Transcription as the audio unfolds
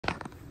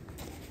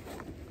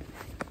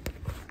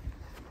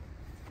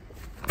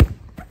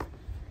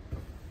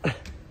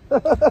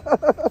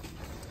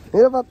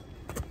Mira, pata.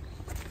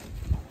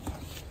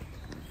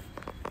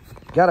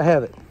 Gotta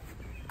have it.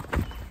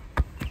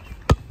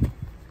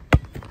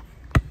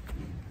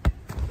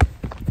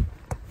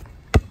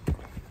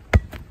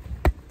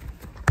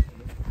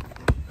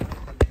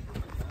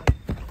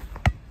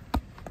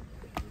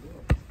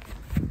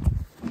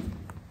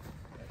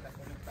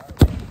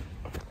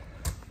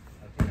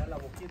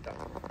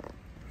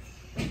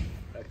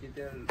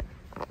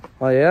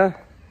 Oh yeah?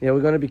 Yeah,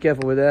 we're gonna be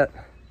careful with that.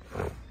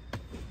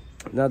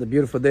 Another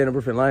beautiful day in a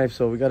roofing life,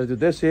 so we gotta do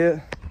this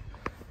here.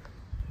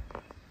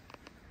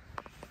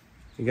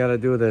 You gotta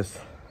do this.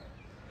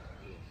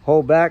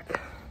 Hold back.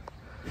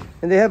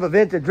 And they have a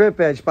vented drip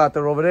edge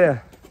spotter over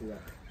there. Yeah.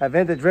 That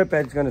vented drip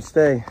edge is gonna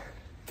stay.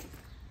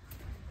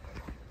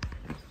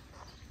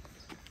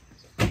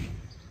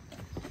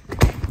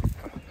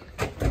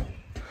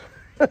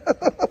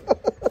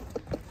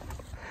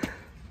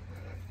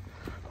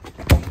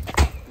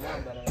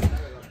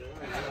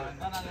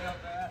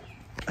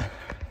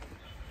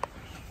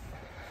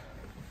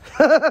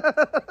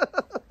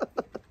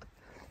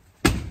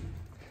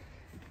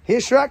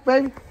 Here's Shrek,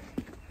 baby.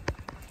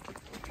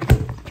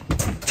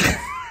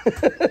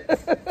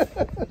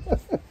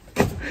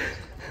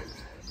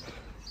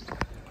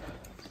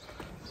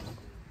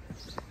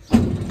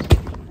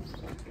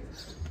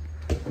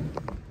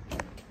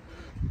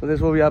 So this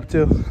is what we're up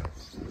to.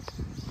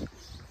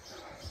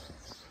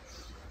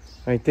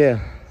 Right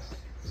there.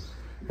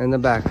 In the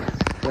back.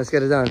 Let's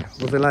get it done.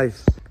 Living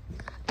life.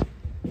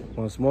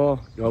 Once more,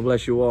 God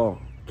bless you all.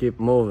 Keep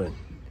moving.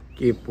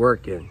 Keep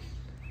working.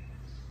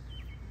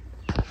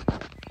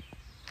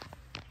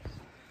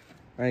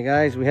 All right,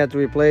 guys, we had to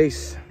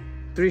replace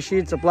 3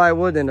 sheets of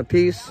plywood and a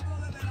piece.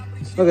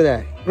 Look at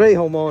that. Great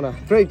homeowner.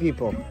 Great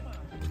people.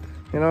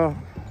 You know,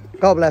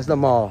 God bless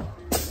them all.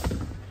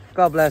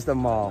 God bless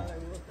them all.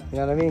 You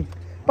know what I mean?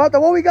 Pata,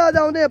 what we got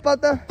down there,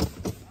 Pata?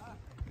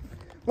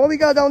 What we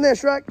got down there,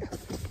 Shrek?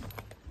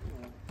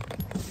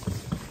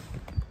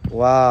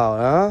 Wow,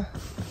 huh?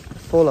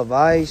 Full of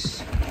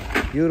ice.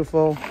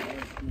 Beautiful.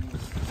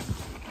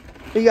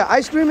 You got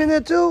ice cream in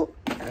there too?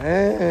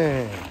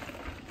 Man,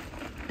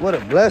 what a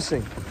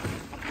blessing.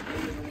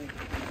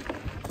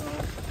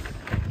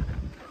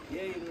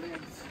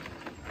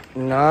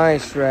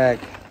 Nice, Shrek.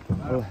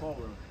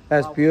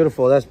 That's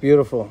beautiful. That's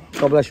beautiful.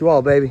 God bless you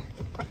all, baby.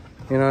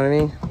 You know what I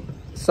mean?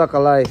 Sucker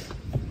life.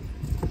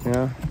 You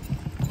know?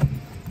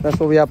 That's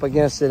what we're up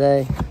against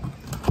today.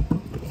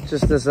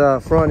 Just this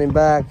front and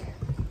back.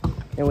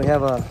 And we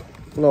have a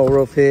little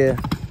roof here.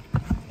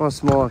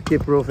 Once more,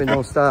 keep roofing,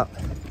 don't stop.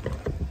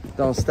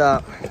 Don't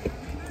stop.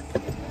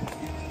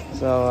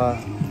 So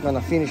I'm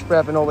gonna finish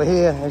prepping over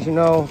here, as you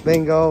know,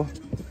 bingo.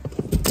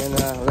 And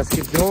let's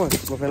keep going,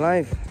 roofing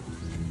life.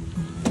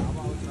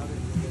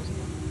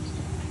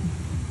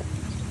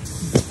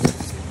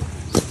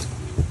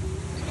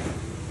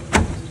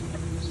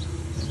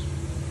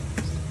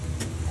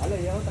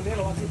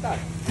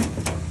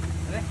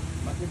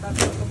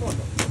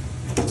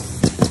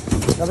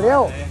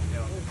 Gabriel,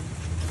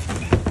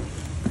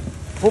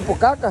 ¿pupo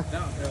caca? No,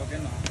 creo que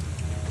no.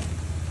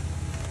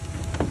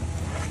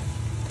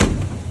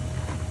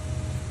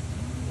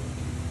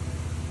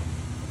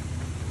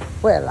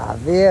 Pues la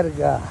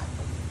verga.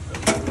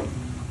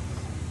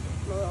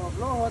 Lo dejó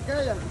flojo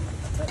aquella.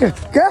 ¿Qué?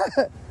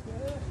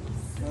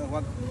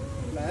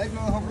 La ex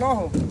lo dejó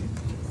flojo.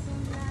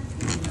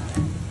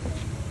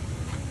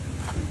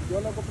 Yo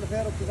lo que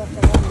prefiero quizás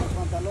pegarme el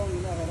pantalón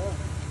y la verdad.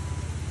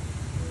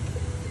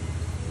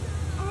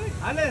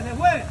 ¡Ale, se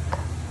fue!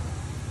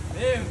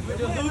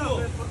 Mucho zumo.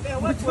 ¿Por qué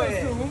fue?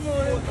 Mucho zumo,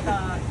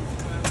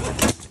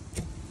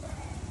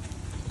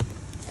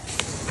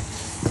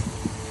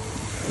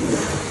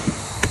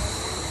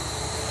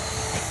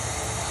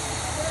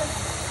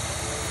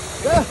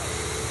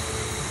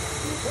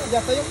 Ya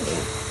está yo.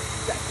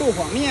 Ya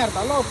estuvo,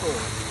 mierda, loco.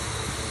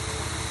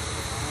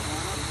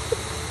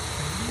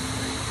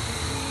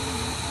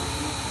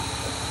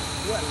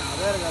 La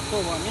verga,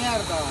 estuvo,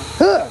 mierda.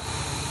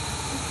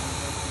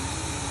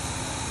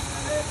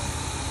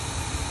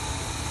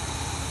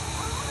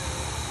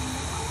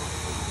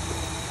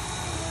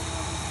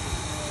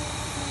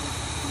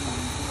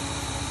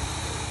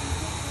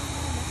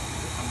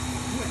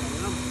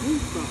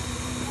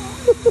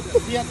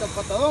 Sienta el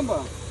patadón, va.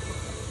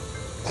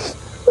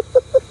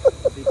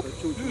 Tipo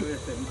chucho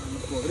este,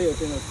 podrido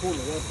tiene el culo,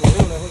 ya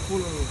podrido le dejó el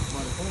culo en los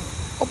maricones.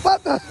 ¡Oh,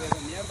 pata! De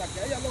mierda que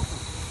haya, loco.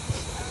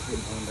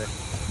 ¿Dónde?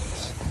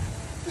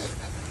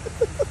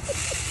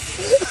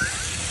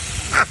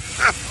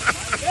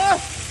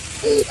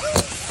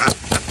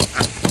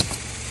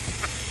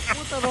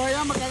 Puta, lo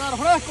llama a cagar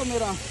fresco,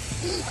 mira.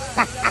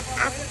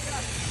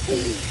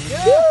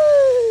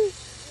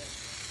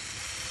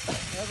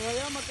 Lo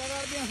llama a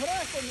cagar bien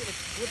fresco, mira.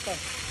 Puta.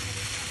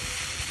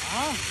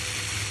 Ah.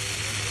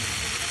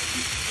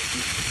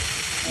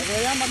 Lo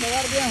llama a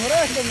cagar bien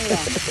fresco, mira.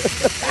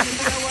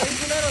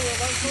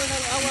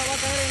 Agua va a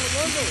caer en los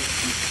fondos.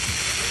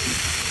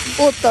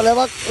 Puta, le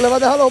va a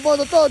dejar los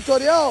fondos todos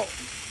choreados.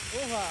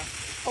 Ufa.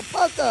 ¡Oh,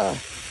 pata!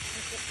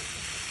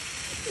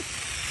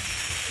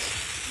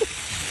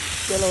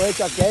 Que lo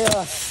echa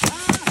aquella.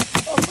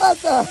 ¡Oh,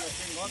 pata!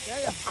 Tengo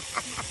aquella.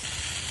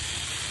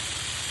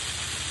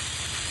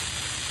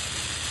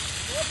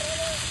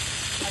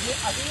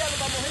 Así ya lo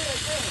vamos a ir,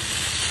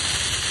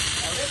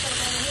 ahorita lo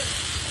vamos a ir.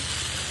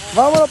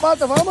 Vámonos,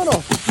 pata,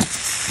 vámonos.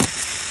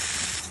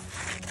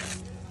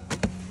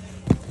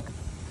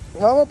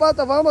 Vamos,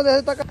 pata, vamos, desde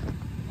esta acá.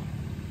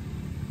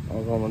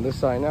 I'll go on this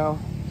side now.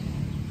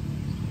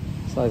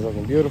 This side's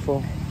looking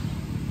beautiful.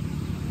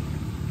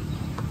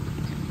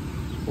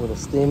 A little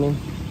steaming,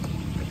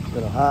 a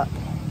little hot.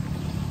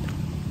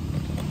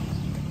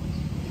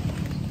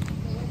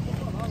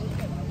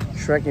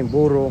 Shrek and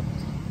burro,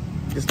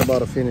 just about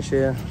to finish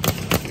here.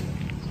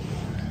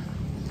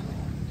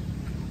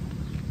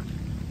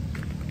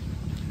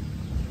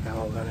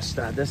 Now we're gonna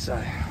start this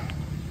side.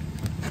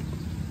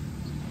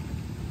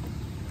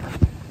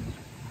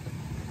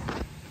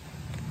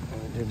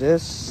 Do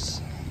this.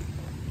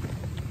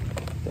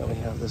 Then we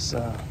have this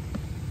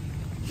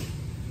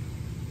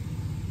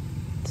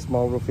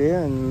small roof here,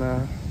 and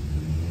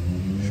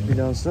should be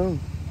done soon.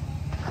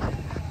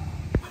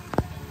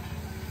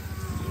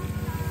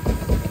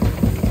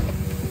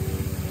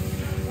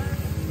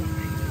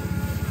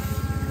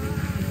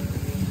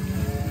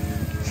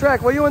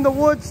 Shrek, were you in the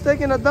woods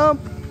taking a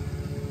dump?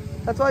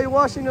 That's why you're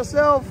washing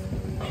yourself?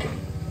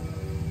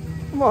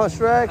 Come on,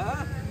 Shrek.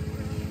 Huh?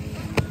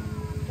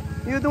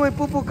 You doing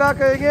poo-poo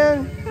caca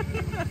again?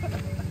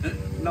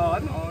 No.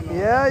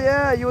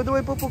 Yeah, you were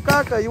doing poo-poo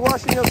caca. You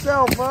washing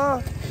yourself,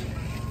 huh?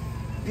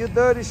 You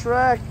dirty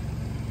Shrek.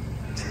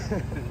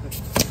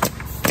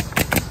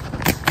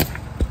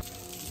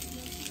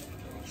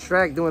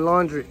 Shrek doing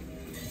laundry.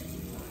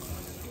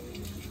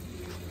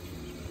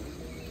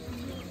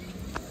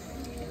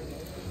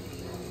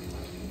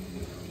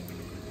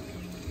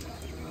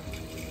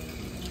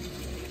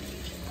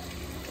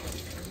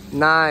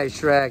 Nice,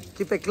 Shrek.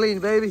 Keep it clean,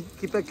 baby.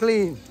 Keep it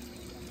clean.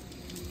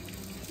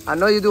 I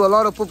know you do a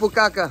lot of poo-poo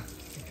caca.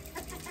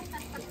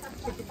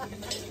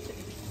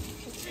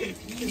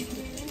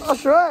 Oh,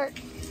 Shrek.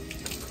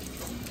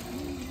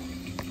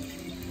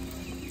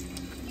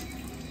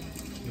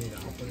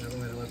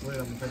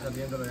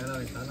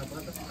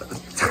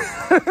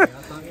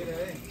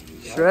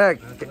 Shrek.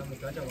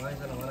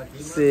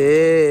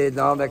 Sí,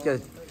 no, me que...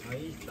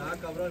 Ahí está,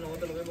 cabrón,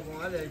 nosotros lo vemos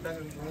con Ale, ahí está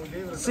con un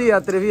libro. Sí,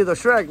 atrevido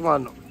Shrek,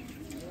 mano.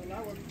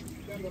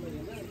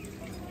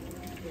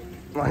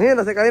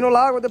 Imagínate, cayendo el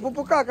agua de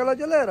pupucaca en la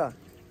hielera.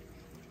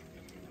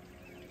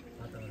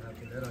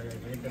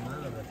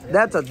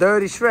 That's a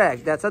dirty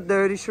Shrek. That's a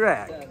dirty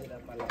Shrek.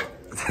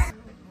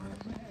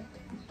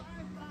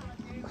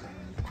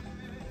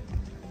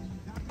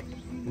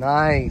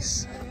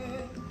 Nice.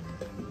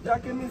 Ya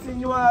que me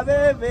enseñó a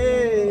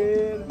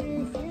beber, me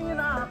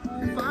ensina,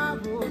 por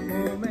favor,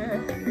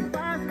 comer, y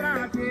faz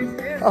pra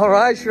que All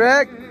right,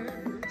 Shrek.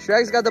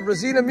 Shrek's got the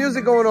Brazilian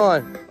music going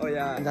on. Oh,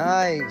 yeah.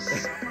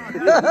 Nice.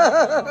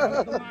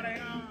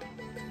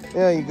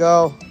 There you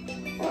go.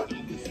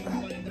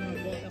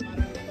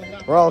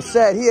 We're all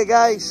set here,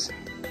 guys.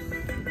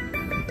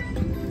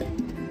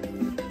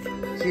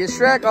 See you,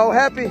 Shrek, all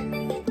happy.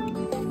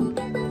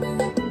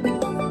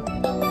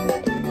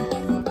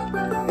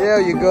 There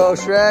you go,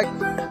 Shrek.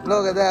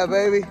 Look at that,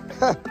 baby.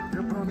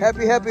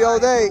 Happy, happy all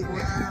day.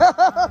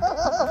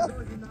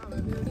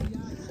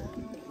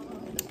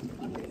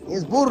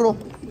 Here's burro.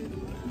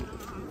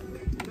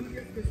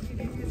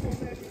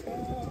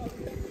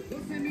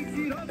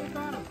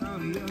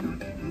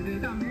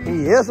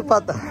 Y eso,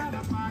 pata.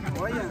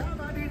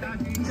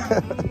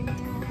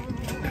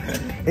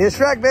 Here's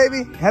Shrek,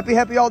 baby. Happy,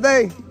 happy all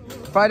day.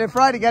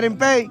 Friday, getting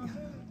paid.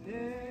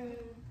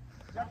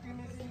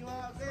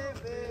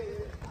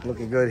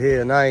 Looking good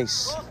here,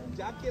 nice.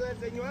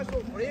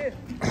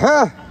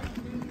 Huh?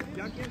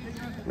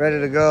 Ready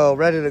to go,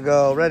 ready to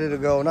go, ready to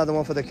go. Another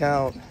one for the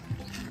count.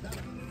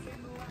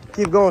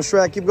 Keep going,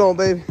 Shrek. Keep going,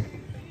 baby.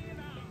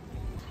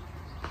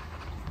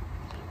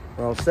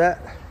 We're all set.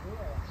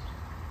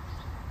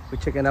 We're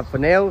checking up for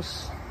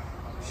nails.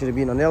 Should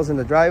be no nails in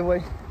the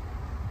driveway.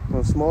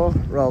 No small.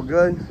 We're all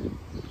good.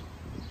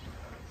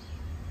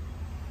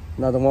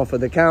 Another one for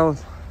the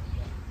count.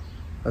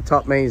 The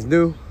top main's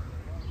due.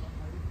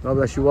 God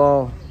bless you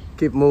all.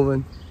 Keep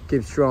moving.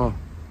 Keep strong.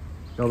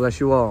 God bless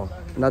you all.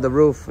 Another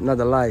roof,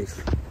 another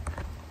life.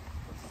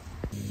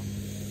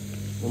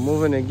 We're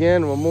moving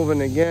again. We're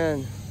moving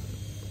again.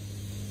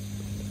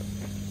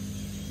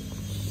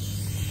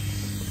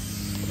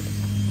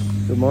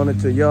 Good morning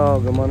to y'all.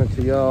 Good morning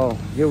to y'all.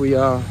 Here we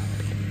are.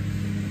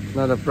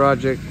 Another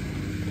project.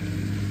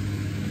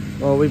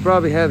 Well, we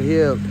probably have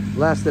here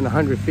less than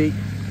 100 feet.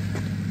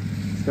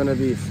 It's gonna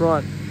be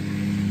front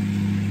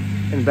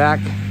and back.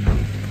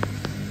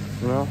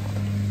 You know,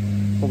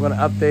 we're gonna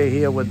update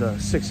here with the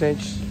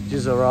 6-inch.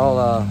 These are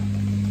all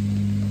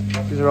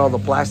the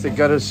plastic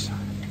gutters.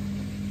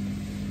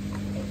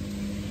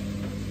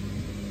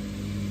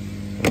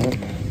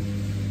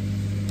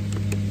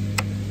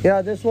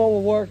 Yeah, this one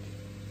will work.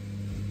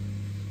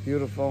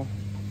 Beautiful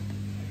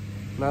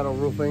metal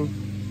roofing.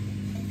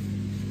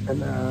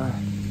 And I'm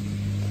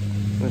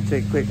gonna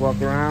take a quick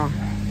walk around.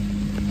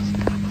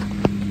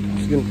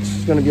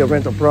 is gonna be a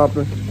rental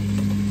property.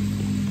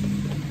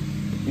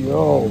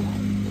 Yo,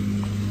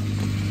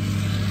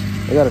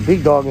 I got a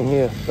big dog in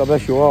here. God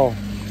bless you all.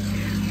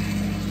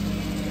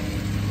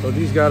 So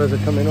these gutters are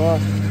coming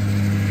off.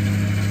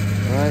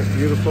 All right,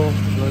 beautiful.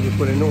 I'm gonna be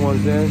putting new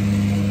ones in.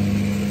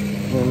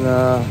 And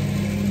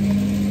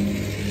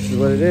this is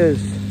what it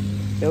is.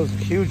 There was a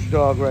huge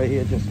dog right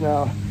here just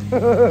now.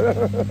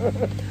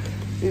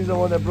 He's the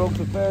one that broke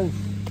the fence.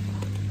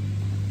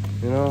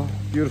 You know,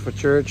 beautiful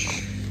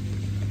church.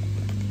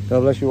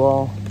 God bless you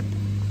all.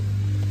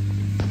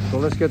 So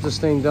let's get this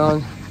thing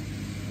done.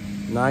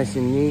 Nice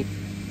and neat.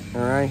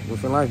 All right,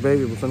 within life,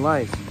 baby, within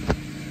life.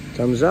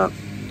 Thumbs up,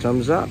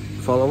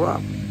 follow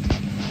up.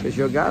 Because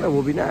your gutter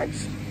will be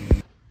next.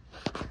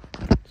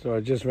 So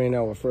I just ran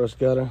out our first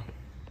gutter.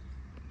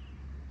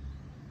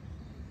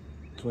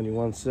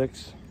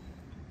 21.6.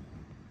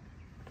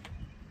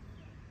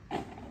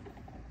 And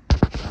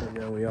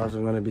then we also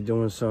going to be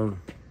doing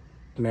some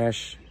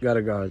mesh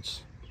gutter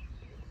guards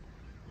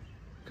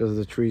because of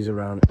the trees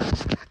around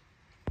it.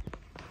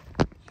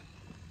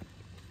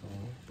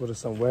 Put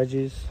some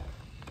wedges.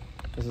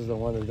 This is the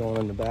one that's going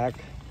in the back.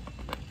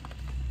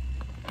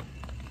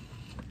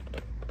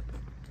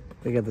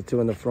 We got the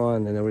two in the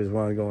front, and then we just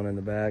want to go in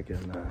the back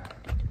and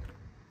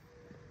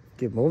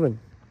keep moving.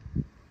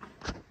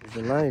 It's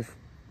a knife.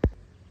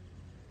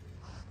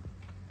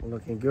 We're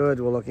looking good.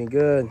 We're looking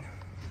good.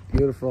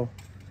 Beautiful.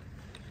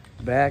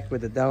 Back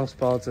with the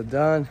downspouts are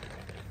done.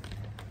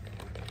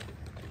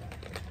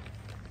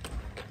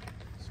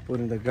 Just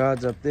putting the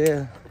guards up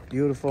there.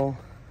 Beautiful.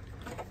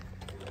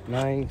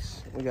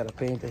 Nice. We got a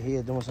painter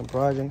here doing some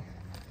project.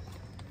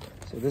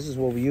 So this is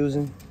what we're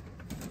using.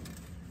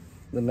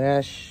 The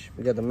mesh.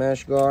 We got the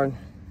mesh guard.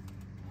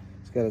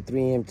 It's got a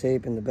 3M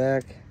tape in the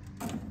back.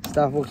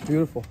 Stuff looks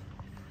beautiful.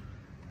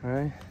 All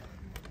right.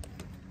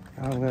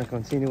 Now I'm gonna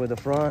continue with the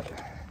front.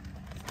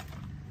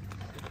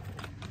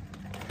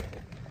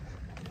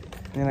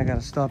 Then I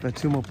gotta stop at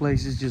 2 more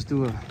places, just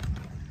do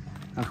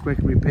a quick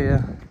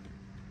repair.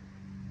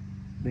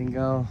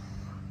 Bingo.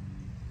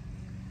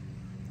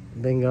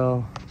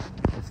 Bingo.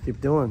 Let's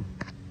keep doing.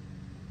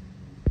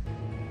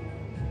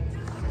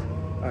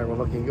 All right, we're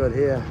looking good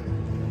here.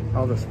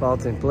 All the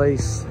spouts in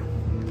place.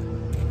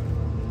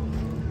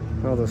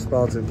 All the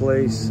spouts in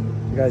place.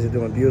 You guys are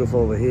doing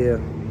beautiful over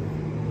here.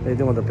 They're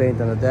doing the paint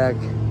on the deck.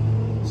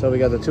 So we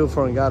got the 2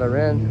 front gutter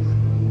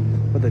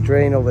in with the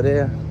drain over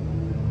there.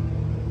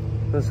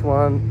 This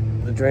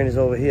one, the drain is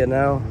over here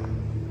now.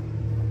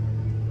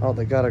 All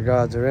the gutter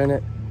guards are in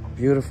it.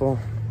 Beautiful.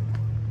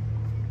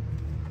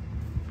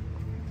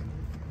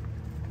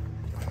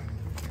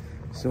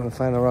 Just want to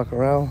find a rock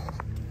around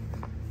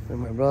with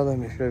my brother,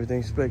 make sure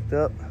everything's picked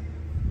up.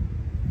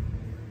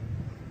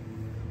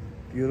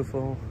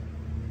 Beautiful.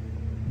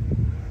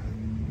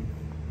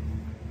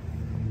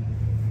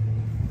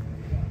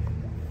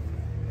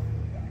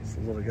 It's a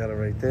little gutter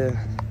right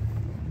there.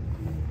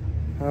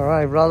 All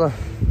right, brother.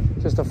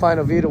 Just a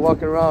final view to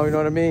walk around, you know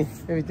what I mean?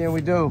 Everything we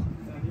do.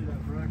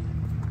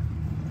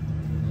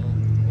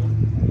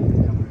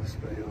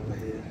 Spray over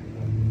here.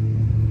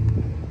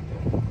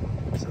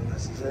 So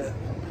this is it.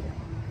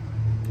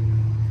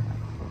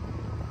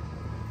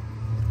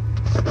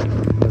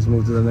 Let's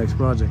move to the next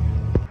project.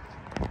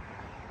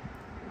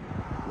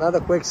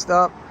 Another quick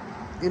stop.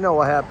 You know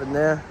what happened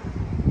there.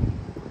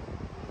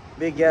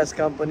 Big gas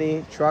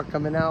company, truck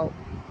coming out.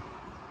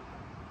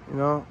 You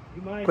know,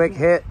 quick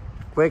hit,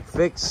 quick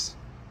fix.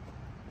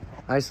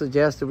 I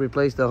suggest to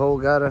replace the whole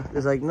gutter.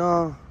 It's like,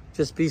 no,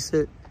 just piece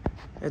it.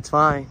 It's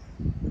fine.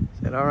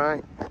 I said, all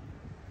right.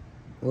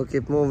 We'll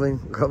keep moving.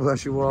 God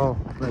bless you all.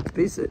 Let's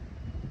piece it.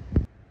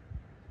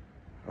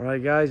 All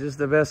right, guys, this is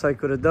the best I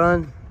could have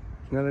done.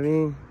 You know what I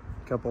mean?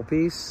 Couple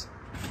piece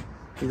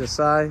either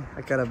side.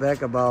 I cut it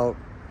back about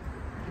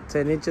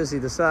 10 inches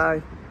either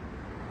side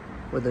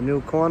with the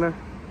new corner.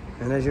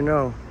 And as you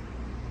know,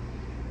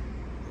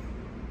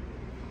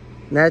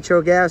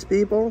 natural gas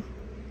people,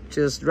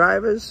 just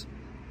drivers,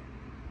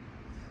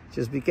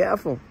 just be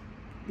careful.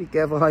 Be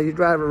careful how you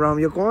drive around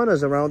your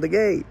corners, around the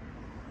gate.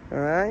 All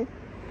right?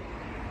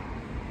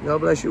 God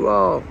bless you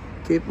all.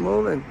 Keep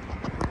moving.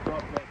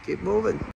 Keep moving.